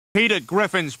Peter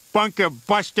Griffin's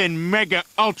bunker-busting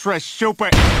mega-ultra-super...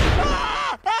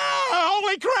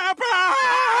 holy crap!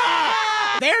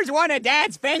 There's one of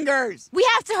Dad's fingers! We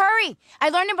have to hurry! I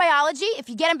learned in biology, if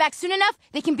you get them back soon enough,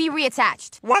 they can be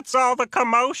reattached. What's all the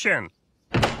commotion?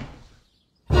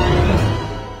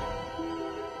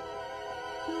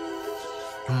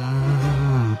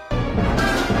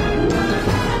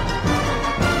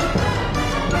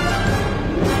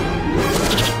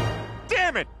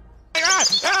 Damn it!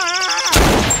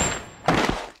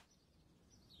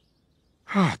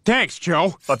 Thanks,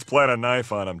 Joe. Let's plant a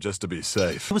knife on him just to be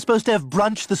safe. I was supposed to have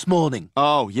brunch this morning.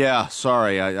 Oh, yeah,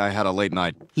 sorry, I had a late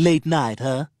night. Late night,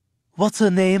 huh? What's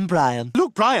her name, Brian?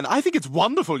 Look, Brian, I think it's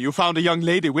wonderful you found a young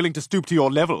lady willing to stoop to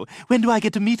your level. When do I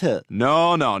get to meet her?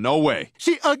 No, no way.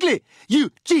 She ugly.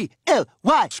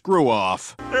 U-G-L-Y. Screw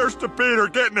off. Here's to Peter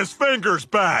getting his fingers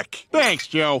back. Thanks,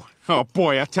 Joe. Oh,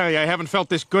 boy, I tell you, I haven't felt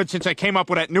this good since I came up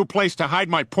with that new place to hide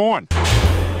my porn.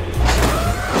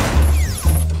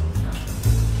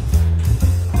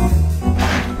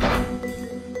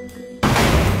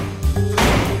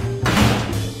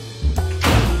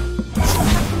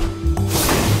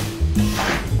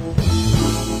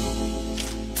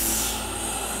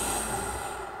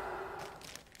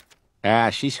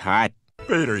 She's hot.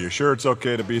 Peter, you sure it's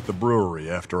okay to be at the brewery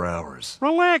after hours?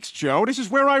 Relax, Joe. This is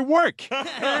where I work.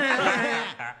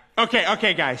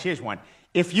 Okay, guys, here's one.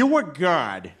 If you were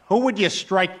God, who would you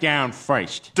strike down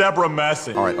first? Deborah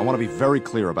Messing. All right, I want to be very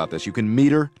clear about this. You can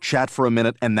meet her, chat for a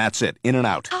minute, and that's it. In and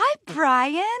out. Hi,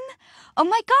 Brian. Oh,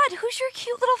 my God, who's your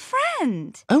cute little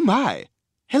friend? Oh, my.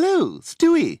 Hello,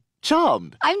 Stewie.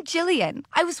 Charmed. I'm Jillian.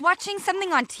 I was watching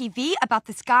something on TV about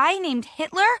this guy named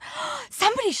Hitler.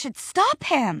 Somebody should stop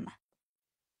him.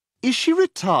 Is she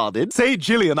retarded? Say,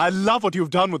 Jillian, I love what you've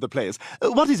done with the place.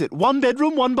 What is it, 1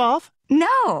 bedroom, 1 bath?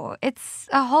 No, it's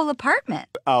a whole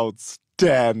apartment.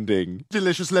 Outstanding.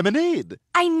 Delicious lemonade.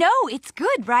 I know, it's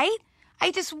good, right? I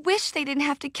just wish they didn't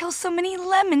have to kill so many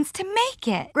lemons to make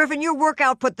it. Griffin, your work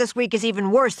output this week is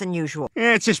even worse than usual.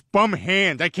 Yeah, it's this bum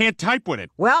hand. I can't type with it.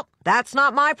 Well, that's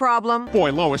not my problem.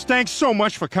 Boy, Lois, thanks so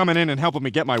much for coming in and helping me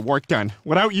get my work done.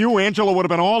 Without you, Angela would have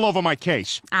been all over my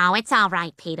case. Oh, it's all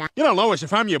right, Peter. You know, Lois,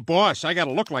 if I'm your boss, I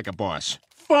gotta look like a boss.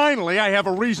 Finally, I have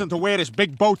a reason to wear this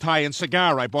big bow tie and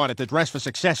cigar I bought at the Dress for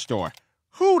Success store.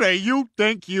 Who do you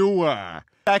think you are?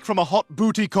 Back from a hot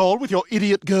booty call with your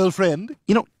idiot girlfriend?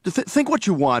 You know, think what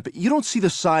you want, but you don't see the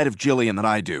side of Jillian that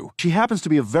I do. She happens to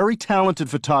be a very talented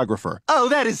photographer. Oh,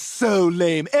 that is so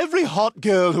lame. Every hot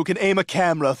girl who can aim a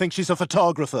camera thinks she's a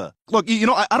photographer. Look, you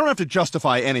know, I don't have to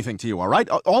justify anything to you, all right?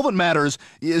 All that matters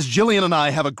is Jillian and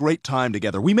I have a great time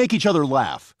together. We make each other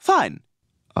laugh. Fine.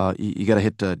 You gotta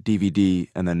hit DVD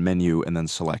and then menu and then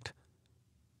select.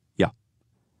 Yeah.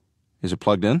 Is it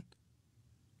plugged in?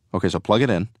 Okay, so plug it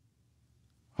in.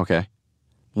 Okay.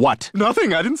 What?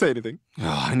 Nothing, I didn't say anything.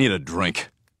 Oh, I need a drink.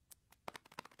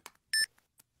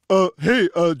 Hey,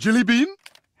 Jilly Bean?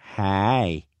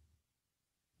 Hi.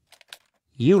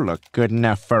 You look good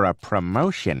enough for a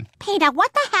promotion. Peter,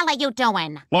 what the hell are you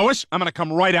doing? Lois, I'm gonna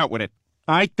come right out with it.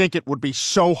 I think it would be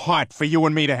so hot for you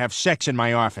and me to have sex in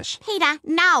my office. Peter,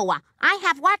 no. I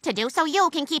have work to do so you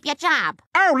can keep your job.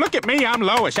 Oh, look at me. I'm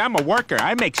Lois. I'm a worker.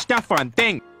 I make stuff on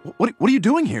things. What are you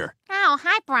doing here? Oh,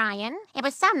 hi, Brian. It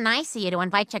was so nice of you to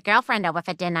invite your girlfriend over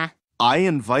for dinner. I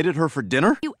invited her for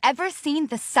dinner? You ever seen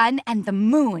the sun and the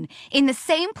moon in the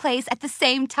same place at the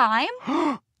same time?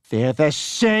 They're the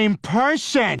same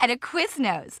person. At a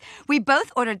Quiznos. We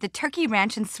both ordered the turkey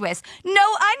ranch and Swiss.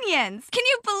 No onions. Can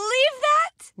you believe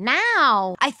that?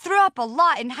 No. I threw up a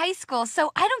lot in high school,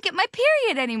 so I don't get my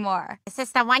period anymore. This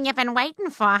is the one you've been waiting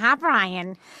for, huh,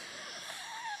 Brian?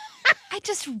 I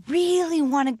just really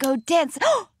want to go dance.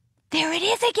 Oh, there it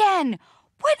is again.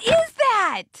 What is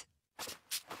that?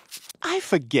 I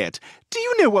forget. Do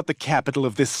you know what the capital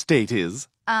of this state is?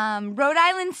 Rhode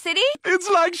Island City? It's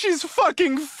like she's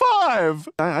fucking 5.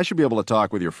 I should be able to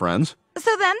talk with your friends.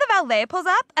 So then the valet pulls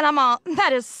up, and I'm all,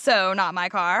 that is so not my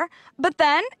car. But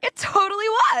then it totally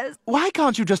was. Why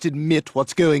can't you just admit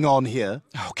what's going on here?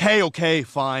 Okay,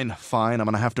 fine. I'm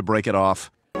gonna have to break it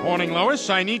off. Morning, Lois.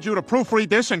 I need you to proofread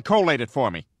this and collate it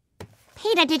for me.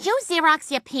 Peter, did you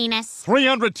Xerox your penis?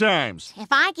 300 times. If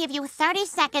I give you 30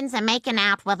 seconds of making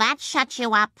out, will that shut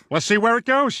you up? Let's see where it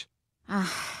goes.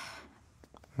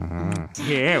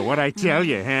 Yeah, what I tell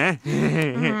you, huh?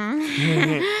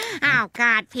 Oh,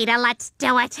 God, Peter, let's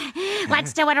do it.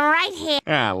 Let's do it right here.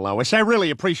 Ah, Lois, I really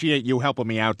appreciate you helping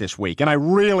me out this week, and I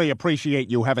really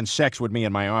appreciate you having sex with me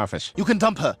in my office. You can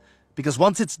dump her, because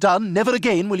once it's done, never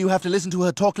again will you have to listen to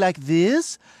her talk like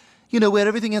this. You know, where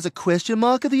everything has a question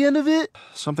mark at the end of it?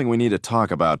 Something we need to talk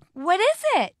about. What is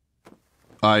it?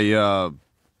 I,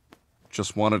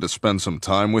 just wanted to spend some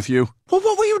time with you. Well,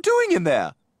 what were you doing in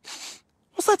there?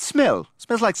 What's that smell?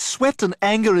 Smells like sweat and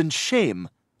anger and shame.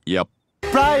 Yep.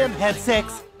 Brian had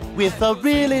sex with a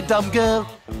really dumb girl.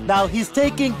 Now he's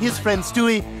taking his friend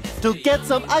Stewie to get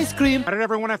some ice cream. Why did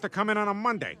everyone have to come in on a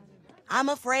Monday? I'm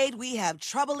afraid we have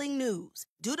troubling news.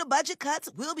 Due to budget cuts,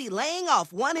 we'll be laying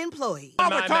off one employee. Oh,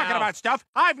 we're talking about stuff.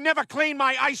 I've never cleaned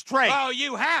my ice tray. Oh,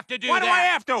 you have to do Why that. do I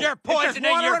have to? You're It's just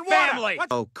poisoning water your and water. family. What?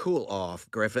 Oh, cool off,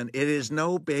 Griffin. It is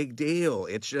no big deal.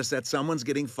 It's just that someone's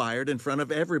getting fired in front of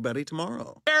everybody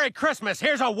tomorrow. Merry Christmas.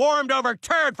 Here's a warmed-over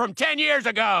turd from 10 years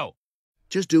ago.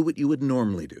 Just do what you would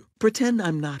normally do. Pretend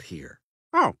I'm not here.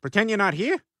 Oh, pretend you're not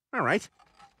here? All right.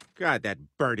 God, that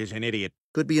bird is an idiot.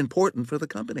 Could be important for the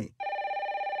company.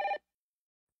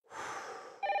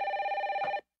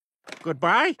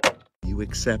 Goodbye? You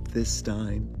accept this,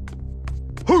 Stein?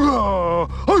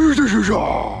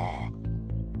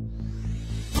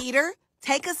 Peter,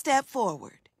 take a step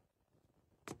forward.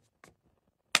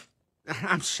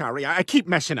 I'm sorry, I keep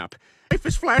messing up. Life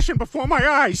is flashing before my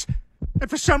eyes. And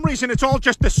for some reason, it's all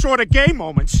just the sort of gay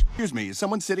moments. Excuse me, is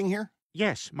someone sitting here?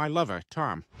 Yes, my lover,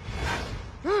 Tom.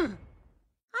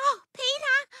 Oh,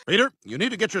 Peter! Peter, you need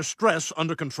to get your stress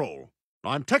under control.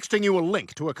 I'm texting you a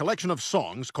link to a collection of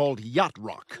songs called Yacht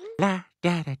Rock. La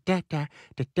da da da da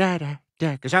da da da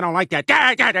da. Because I don't like that.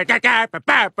 Da da da da da ba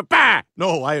ba ba ba.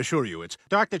 No, I assure you, it's...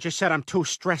 Doctor just said I'm too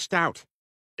stressed out.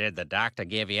 Did the doctor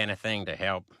give you anything to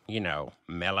help,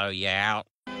 mellow you out?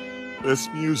 This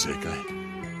music,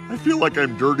 I feel like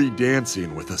I'm dirty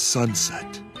dancing with a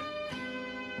sunset.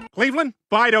 Cleveland,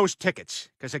 buy those tickets.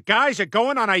 Because the guys are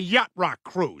going on a Yacht Rock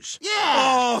cruise.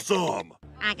 Awesome!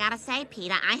 I gotta say,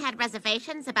 Peter, I had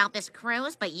reservations about this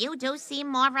cruise, but you do seem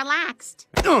more relaxed.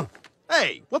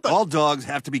 Hey, what the... All dogs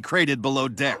have to be crated below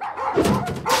deck.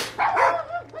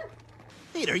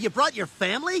 Peter, you brought your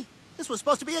family? This was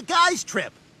supposed to be a guy's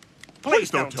trip. Please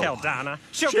don't tell Donna.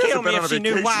 She'll She hasn't kill me been on if a she knew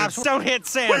vacation wives in- don't hit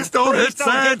send. Please don't hit hit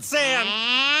send. send.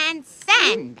 And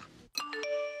send.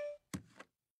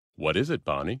 What is it,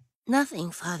 Bonnie?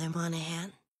 Nothing, Father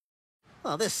Monahan.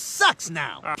 Well, this sucks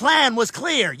now. Plan was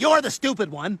clear. You're the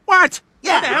stupid one. What?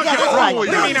 Yeah, What the hell yeah, you that's right. What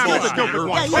do you mean I'm the Holy stupid Peter. one?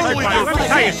 Yeah, Listen, yeah, buddy, let me yeah.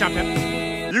 tell you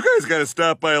something. You guys gotta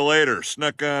stop by later.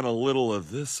 Snuck on a little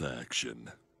of this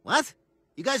action. What?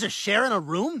 You guys are sharing a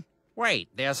room? Wait,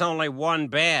 there's only one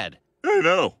bed. I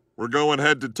know. We're going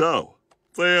head to toe.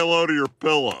 Say hello to your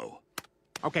pillow.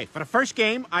 Okay, for the first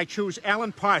game, I choose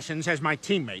Alan Parsons as my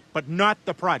teammate, but not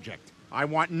the project. I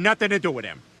want nothing to do with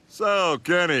him. So,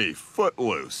 Kenny,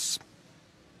 Footloose.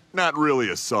 Not really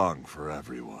a song for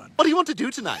everyone. What do you want to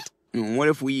do tonight? What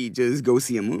if we just go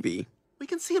see a movie? We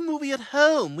can see a movie at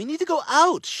home. We need to go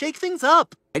out, shake things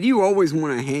up. Why do you always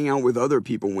want to hang out with other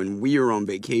people when we're on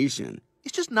vacation?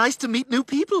 It's just nice to meet new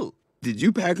people. Did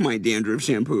you pack my dandruff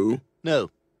shampoo?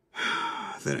 No.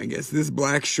 Then I guess this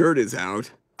black shirt is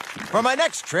out. For my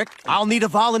next trick, I'll need a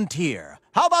volunteer.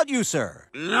 How about you, sir?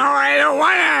 No, I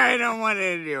don't want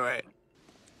to do it.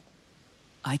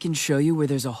 I can show you where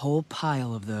there's a whole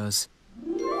pile of those.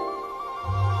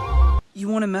 You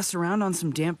want to mess around on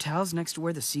some damp towels next to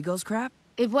where the seagulls crap?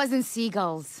 It wasn't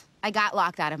seagulls. I got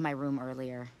locked out of my room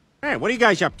earlier. Hey, what are you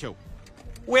guys up to?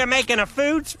 We're making a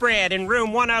food spread in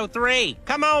room 103.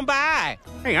 Come on by.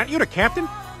 Hey, aren't you the captain?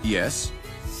 Yes.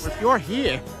 Well, if you're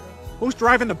here, who's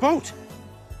driving the boat?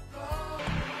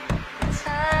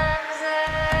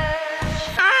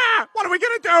 Ah! What are we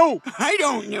gonna do? I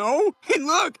don't know. And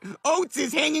look, Oates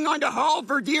is hanging on to Hall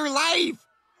for dear life.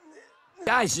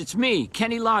 Guys, it's me,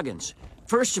 Kenny Loggins.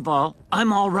 First of all,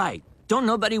 I'm all right. Don't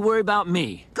nobody worry about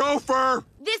me. Gopher!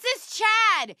 This is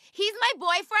Chad. He's my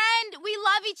boyfriend. We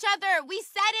love each other. We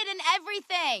said it and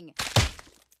everything.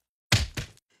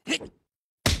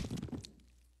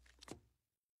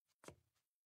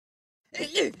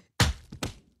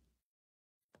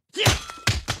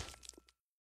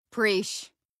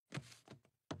 Preach.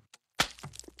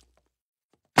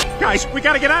 Guys, we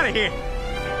gotta get out of here.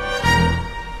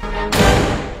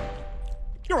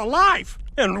 You're alive.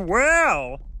 And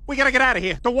well. We gotta get out of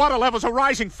here. The water levels are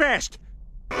rising fast.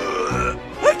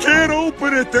 I can't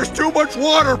open it. There's too much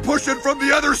water pushing from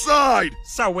the other side.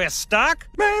 So we're stuck?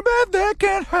 Maybe that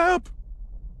can help.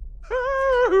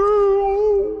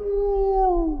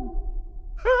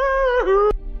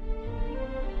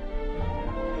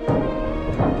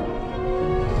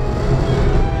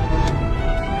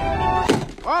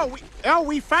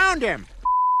 We found him.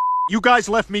 You guys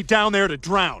left me down there to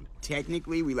drown.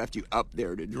 Technically, we left you up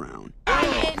there to drown.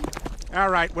 All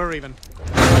right, we're even.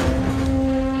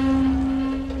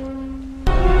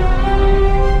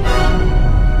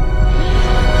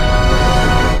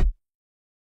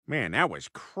 Man, that was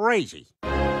crazy.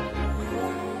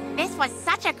 This was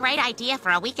such a great idea for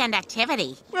a weekend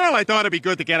activity. Well, I thought it'd be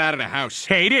good to get out of the house.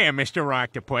 Hey there, Mr.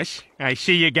 Octopus. I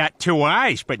see you got 2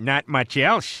 eyes, but not much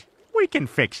else. We can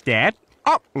fix that.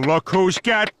 Oh, look who's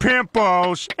got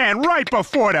pimples. And right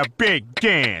before the big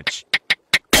dance.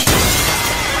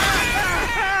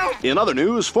 In other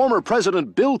news, former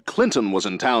President Bill Clinton was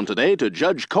in town today to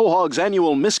judge Quahog's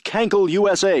annual Miss Cankle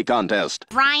USA contest.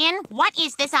 Brian, what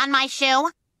is this on my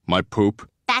shoe? My poop.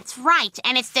 That's right,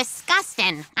 and it's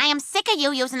disgusting. I am sick of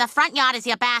you using the front yard as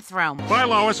your bathroom. Bye,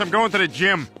 Lois. I'm going to the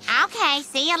gym. Okay,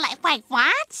 see you later. Wait,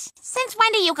 what? Since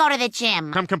when do you go to the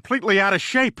gym? I'm completely out of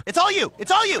shape. It's all you!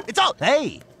 It's all you! It's all...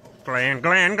 Hey! Glenn.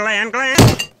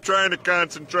 Trying to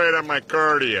concentrate on my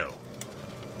cardio.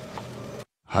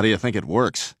 How do you think it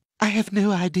works? I have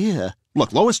no idea.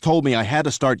 Look, Lois told me I had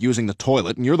to start using the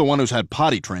toilet, and you're the one who's had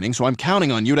potty training, so I'm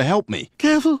counting on you to help me.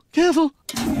 Careful, careful.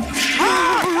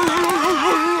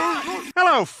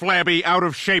 Hello, flabby,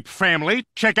 out-of-shape family.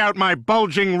 Check out my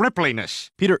bulging rippliness.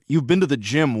 Peter, you've been to the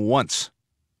gym once.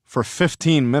 For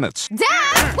 15 minutes.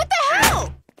 Dad! What the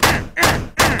hell?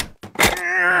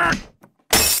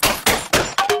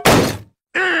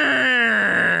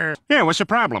 Yeah, what's the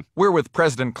problem? We're with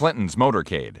President Clinton's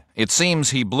motorcade. It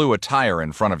seems he blew a tire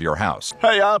in front of your house.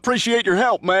 Hey, I appreciate your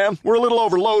help, man. We're a little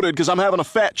overloaded because I'm having a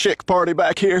fat chick party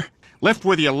back here. Lift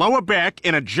with your lower back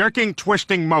in a jerking,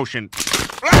 twisting motion.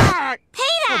 Peter!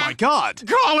 Oh, my God.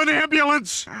 Call an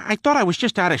ambulance! I thought I was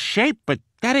just out of shape, but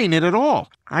that ain't it at all.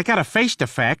 I gotta face the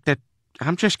fact that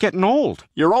I'm just getting old.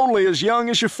 You're only as young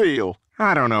as you feel.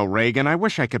 I don't know, Reagan. I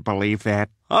wish I could believe that.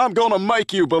 I'm gonna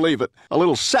make you believe it. A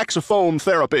little saxophone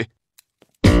therapy.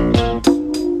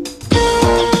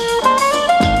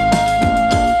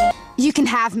 You can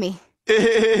have me. Ew.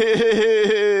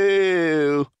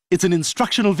 It's an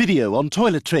instructional video on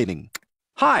toilet training.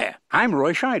 Hi, I'm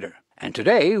Roy Scheider, and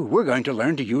today we're going to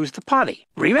learn to use the potty.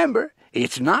 Remember,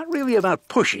 it's not really about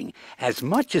pushing as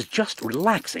much as just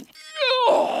relaxing.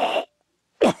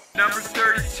 Number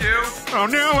 32. Oh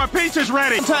no, our pizza's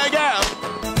ready! Tag out!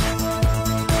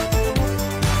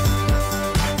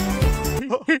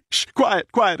 Shh,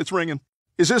 quiet, it's ringing.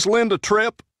 Is this Linda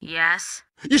Tripp? Yes.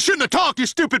 You shouldn't have talked, you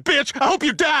stupid bitch! I hope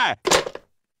you die!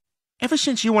 Ever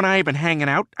since you and I have been hanging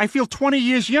out, I feel 20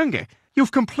 years younger.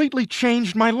 You've completely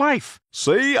changed my life.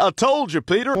 See, I told you,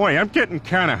 Peter. Boy, I'm getting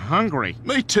kinda hungry.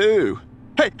 Me too.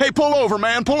 Hey, pull over,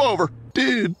 man, pull over.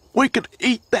 Dude, we could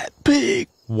eat that pig.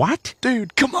 What?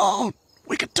 Dude, come on.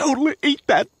 We could totally eat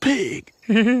that pig.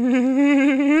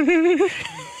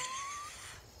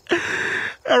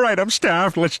 All right, I'm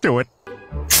starved. Let's do it.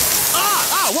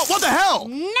 What the hell?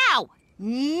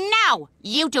 No,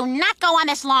 you do not go on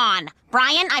this lawn.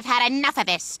 Brian, I've had enough of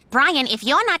this. Brian, if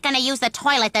you're not gonna use the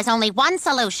toilet, there's only one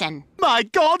solution. My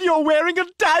God, you're wearing a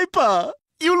diaper.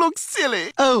 You look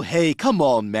silly. Oh, hey, come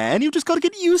on, man. You just gotta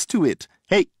get used to it.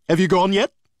 Hey, have you gone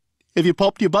yet? Have you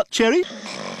popped your butt cherry?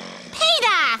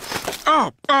 Peter!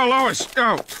 Oh, Lois.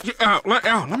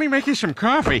 Let me make you some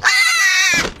coffee.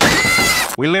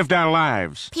 We lived our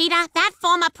lives. Peter, that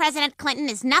former President Clinton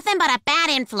is nothing but a bad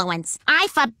influence. I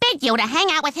forbid you to hang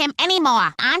out with him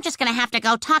anymore. I'm just gonna have to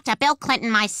go talk to Bill Clinton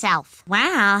myself.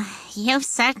 Well, you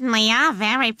certainly are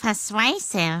very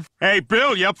persuasive. Hey,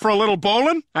 Bill, you up for a little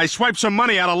bowling? I swiped some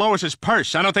money out of Lois's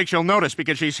purse. I don't think she'll notice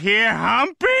because she's here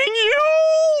humping you!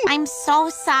 I'm so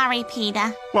sorry,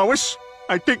 Peter. Lois,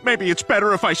 I think maybe it's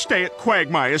better if I stay at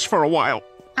Quagmire's for a while.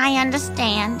 I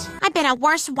understand. I've been a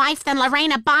worse wife than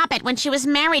Lorena Bobbitt when she was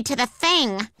married to the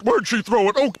Thing. Where'd she throw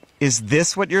it? Oh! Is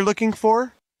this what you're looking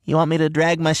for? You want me to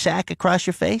drag my sack across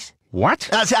your face? What?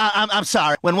 I'm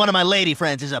sorry. When one of my lady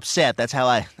friends is upset, that's how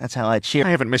I cheer. I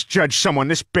haven't misjudged someone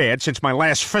this bad since my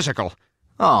last physical.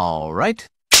 All right.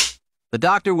 The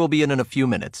doctor will be in a few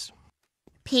minutes.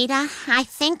 Peter, I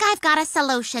think I've got a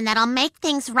solution that'll make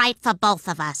things right for both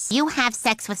of us. You have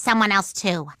sex with someone else,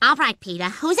 too. All right, Peter,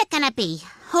 who's it gonna be?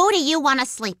 Who do you want to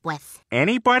sleep with?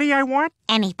 Anybody I want?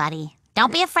 Anybody.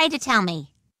 Don't be afraid to tell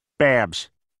me. Babs.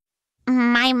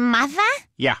 My mother?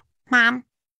 Yeah. Mom,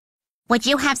 would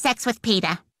you have sex with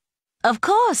Peter? Of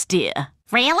course, dear.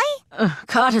 Really?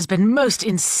 Carter's been most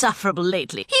insufferable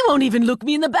lately. He won't even look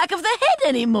me in the back of the head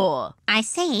anymore. I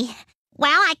see.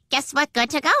 Well, I guess we're good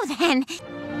to go then.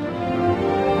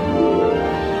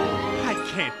 I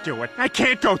can't do it. I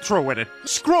can't go through with it.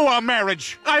 Screw our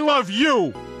marriage. I love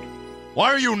you.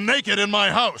 Why are you naked in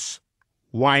my house?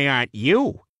 Why aren't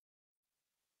you?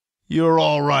 You're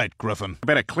all right, Griffin. I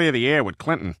better clear the air with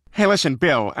Clinton. Hey, listen,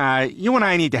 Bill, you and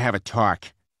I need to have a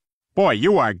talk. Boy,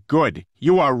 you are good.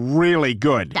 You are really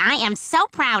good. I am so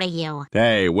proud of you.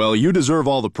 Hey, well, you deserve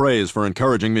all the praise for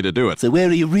encouraging me to do it. So where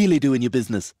are you really doing your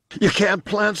business? You can't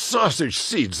plant sausage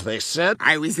seeds, they said.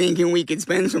 I was thinking we could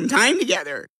spend some time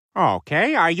together.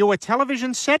 Okay, are you a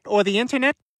television set or the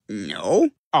internet? No.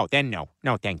 Oh, then no.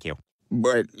 No, thank you.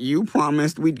 But you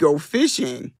promised we'd go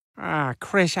fishing.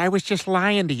 Chris, I was just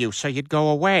lying to you so you'd go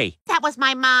away. That was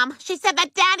my mom. She said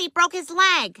that Daddy broke his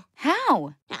leg.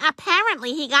 How?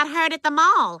 Apparently, he got hurt at the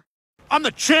mall. I'm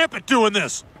the champ at doing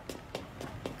this.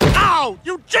 Ow!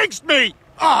 You jinxed me!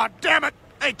 Ah, damn it!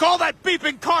 Hey, call that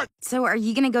beeping cart! So are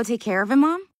you gonna go take care of him,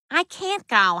 Mom? I can't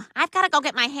go. I've got to go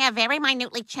get my hair very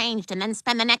minutely changed and then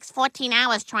spend the next 14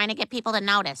 hours trying to get people to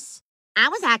notice. I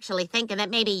was actually thinking that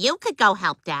maybe you could go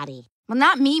help Daddy. Well,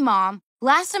 not me, Mom.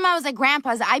 Last time I was at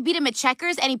Grandpa's, I beat him at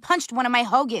checkers and he punched one of my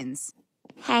Hogans.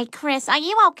 Hey, Chris, are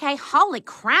you okay? Holy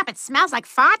crap, it smells like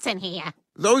farts in here.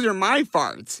 Those are my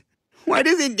farts. Why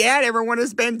doesn't Dad ever want to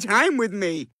spend time with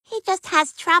me? He just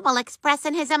has trouble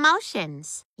expressing his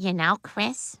emotions. You know,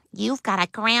 Chris, you've got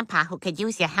a grandpa who could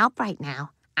use your help right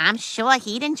now. I'm sure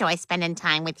he'd enjoy spending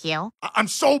time with you. I'm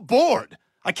so bored.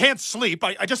 I can't sleep.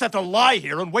 I just have to lie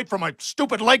here and wait for my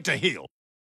stupid leg to heal.